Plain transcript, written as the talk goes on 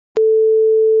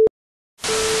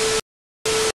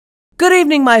Good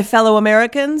evening, my fellow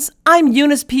Americans. I'm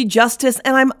Eunice P. Justice,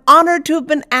 and I'm honored to have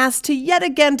been asked to yet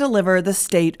again deliver the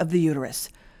state of the uterus.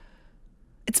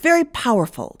 It's very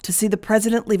powerful to see the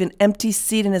president leave an empty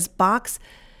seat in his box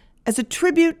as a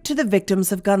tribute to the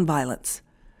victims of gun violence.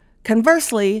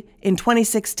 Conversely, in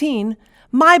 2016,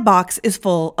 my box is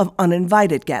full of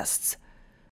uninvited guests.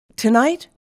 Tonight,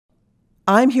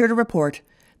 I'm here to report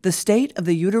the state of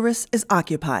the uterus is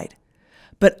occupied.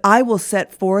 But I will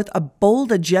set forth a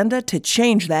bold agenda to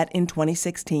change that in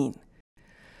 2016.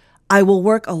 I will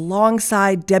work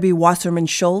alongside Debbie Wasserman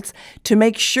Schultz to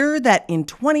make sure that in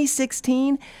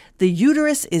 2016, the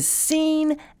uterus is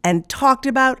seen and talked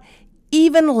about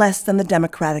even less than the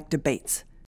Democratic debates.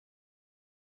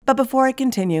 But before I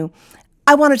continue,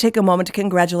 I want to take a moment to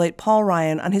congratulate Paul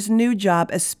Ryan on his new job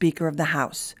as Speaker of the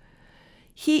House.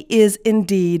 He is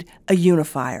indeed a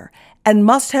unifier and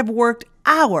must have worked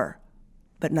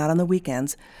but not on the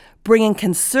weekends, bringing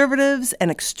conservatives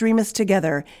and extremists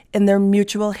together in their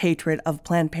mutual hatred of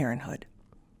Planned Parenthood.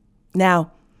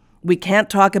 Now, we can't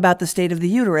talk about the state of the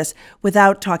uterus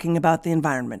without talking about the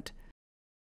environment.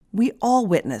 We all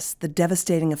witness the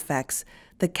devastating effects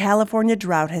the California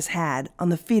drought has had on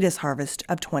the fetus harvest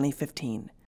of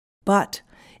 2015. But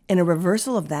in a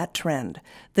reversal of that trend,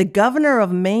 the governor of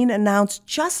Maine announced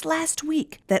just last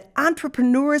week that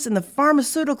entrepreneurs in the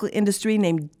pharmaceutical industry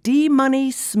named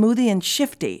D-Money, Smoothie, and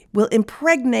Shifty will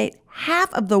impregnate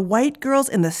half of the white girls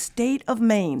in the state of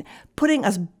Maine, putting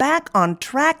us back on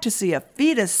track to see a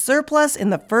fetus surplus in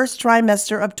the first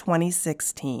trimester of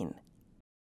 2016.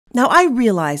 Now, I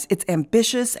realize it's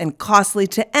ambitious and costly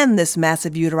to end this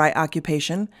massive uteri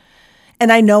occupation, and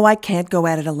I know I can't go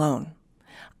at it alone.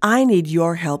 I need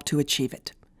your help to achieve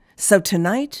it. So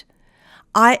tonight,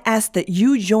 I ask that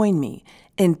you join me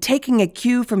in taking a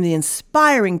cue from the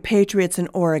inspiring patriots in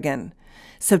Oregon,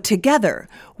 so together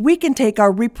we can take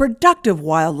our reproductive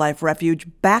wildlife refuge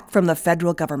back from the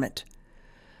federal government.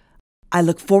 I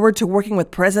look forward to working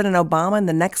with President Obama in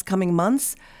the next coming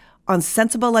months on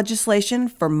sensible legislation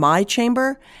for my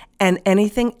chamber and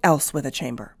anything else with a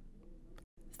chamber.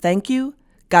 Thank you.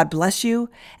 God bless you,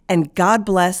 and God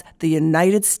bless the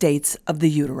United States of the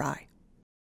Uteri.